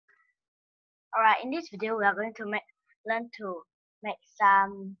Alright, in this video we are going to learn to make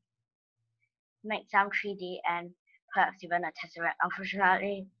some 3D and perhaps even a tesseract.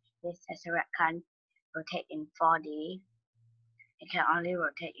 Unfortunately, this tesseract can't rotate in 4D. It can only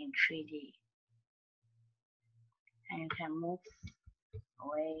rotate in 3D. And you can move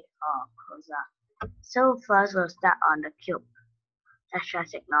away or closer. So first we'll start on the cube. Let's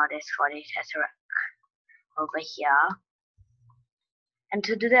just ignore this 4D tesseract over here. And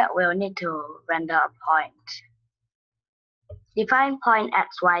to do that, we'll need to render a point. Define point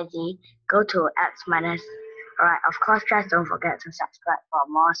x, y, z. Go to x minus. Alright, of course, just don't forget to subscribe for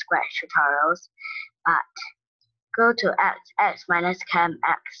more Scratch tutorials. But go to x minus chem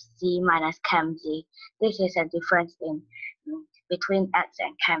x, z minus chem z. This is a difference in between x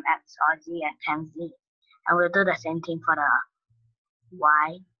and chem x or z and chem z. And we'll do the same thing for the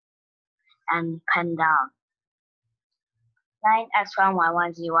y and pen down. 9 x1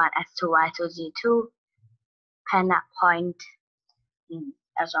 y1 z1 x2 y2 z2. Pen at point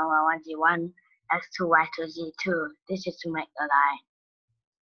x1 y1 z1 x2 y2 z2. This is to make a line.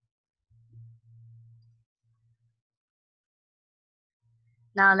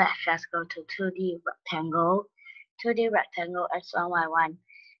 Now let's just go to 2D rectangle. 2D rectangle x1 y1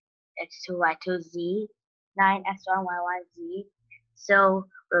 x2 y2 z 9 x1 y1 z. So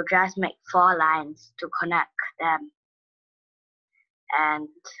we'll just make 4 lines to connect them. And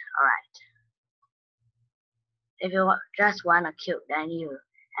alright, if you just want a cube, then you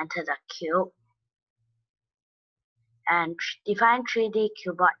enter the cube and define 3D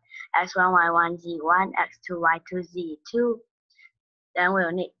cuboid x1 y1 z1 x2 y2 z2. Then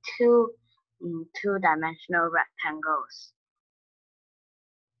we'll need two-dimensional rectangles.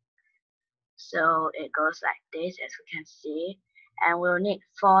 So it goes like this, as we can see, and we'll need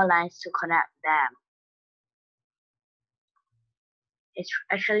 4 lines to connect them. It's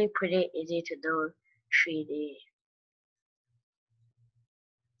actually pretty easy to do 3D.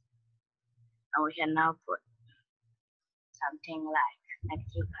 And we can now put something like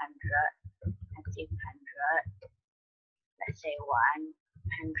negative 100, negative 100, let's say 100,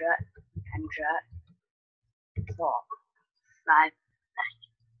 100, 4, 5, 9.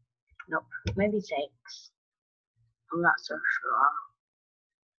 Nope, maybe 6. I'm not so sure.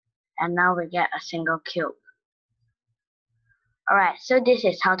 And now we get a single cube. Alright, so this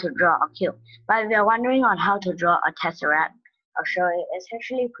is how to draw a cube. But if you're wondering on how to draw a tesseract, I'll show you. It's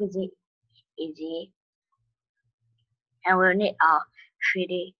actually pretty easy. And we'll need our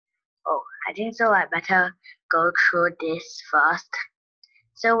 3D. Oh, I think so I better go through this first.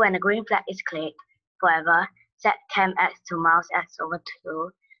 So when the green flag is clicked, forever, set chem x to mouse x over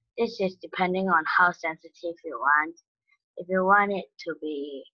 2. This is depending on how sensitive you want. If you want it to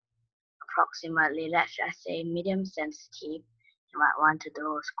be approximately, let's just say medium sensitive, you might want to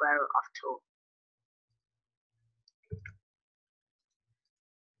do square root of 2.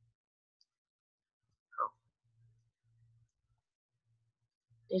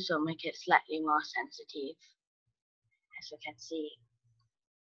 This will make it slightly more sensitive, as you can see.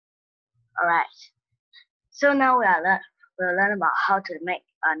 Alright, so now we'll learn about how to make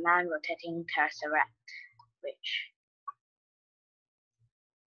a non-rotating tesseract, which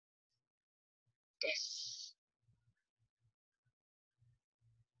this.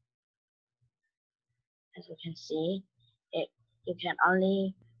 As you can see, you can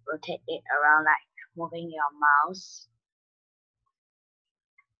only rotate it around like moving your mouse.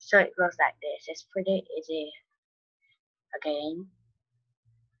 So it goes like this. It's pretty easy. Again,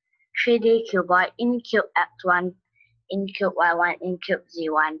 3D cuboid incube x1, incube y1, incube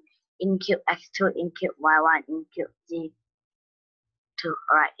z1, incube x2, incube y1, incube z2.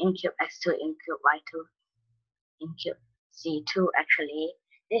 Alright, incube x2, incube y2, incube z2. Actually,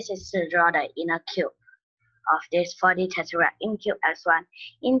 this is to draw the inner cube of this 4D tesseract. Incube x1,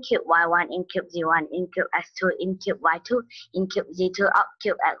 incube y1, incube z1, incube x2, incube y2, incube z2,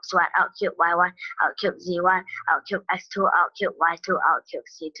 outcube x1, outcube y1, outcube z1, outcube x2, outcube y2, outcube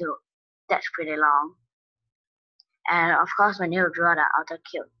z2. That's pretty long. And of course, when you draw the outer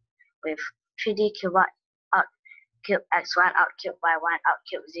cube with 3D cuboid, outcube x1, outcube y1,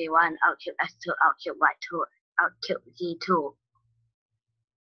 outcube z1, outcube x2, outcube y2, outcube z2.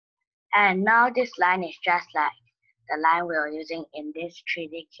 And now this line is just like the line we are using in this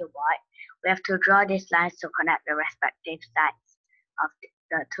 3D cuboid. We have to draw these lines to connect the respective sides of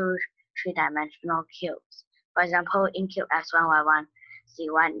the two three-dimensional cubes. For example, incube x1, y1,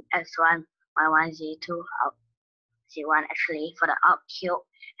 z1, x1, y1, z2, z1 actually for the out cube,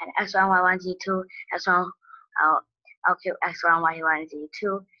 and x1, y1, z2, x1, outcube x1, y1,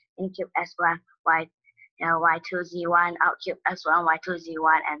 z2, incube x1, y2, z1, outcube x1, y2,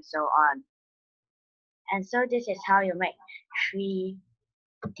 z1, and so on. And so this is how you make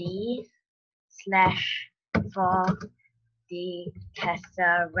 3D slash 4D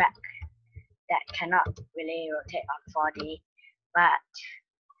Tesseract that cannot really rotate on 4D, but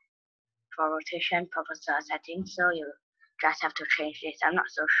for rotation purposes I think so you just have to change this. I'm not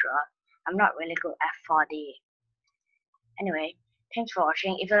so sure. I'm not really good at 4D. Anyway, thanks for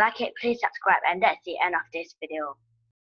watching. If you like it, please subscribe, and that's the end of this video.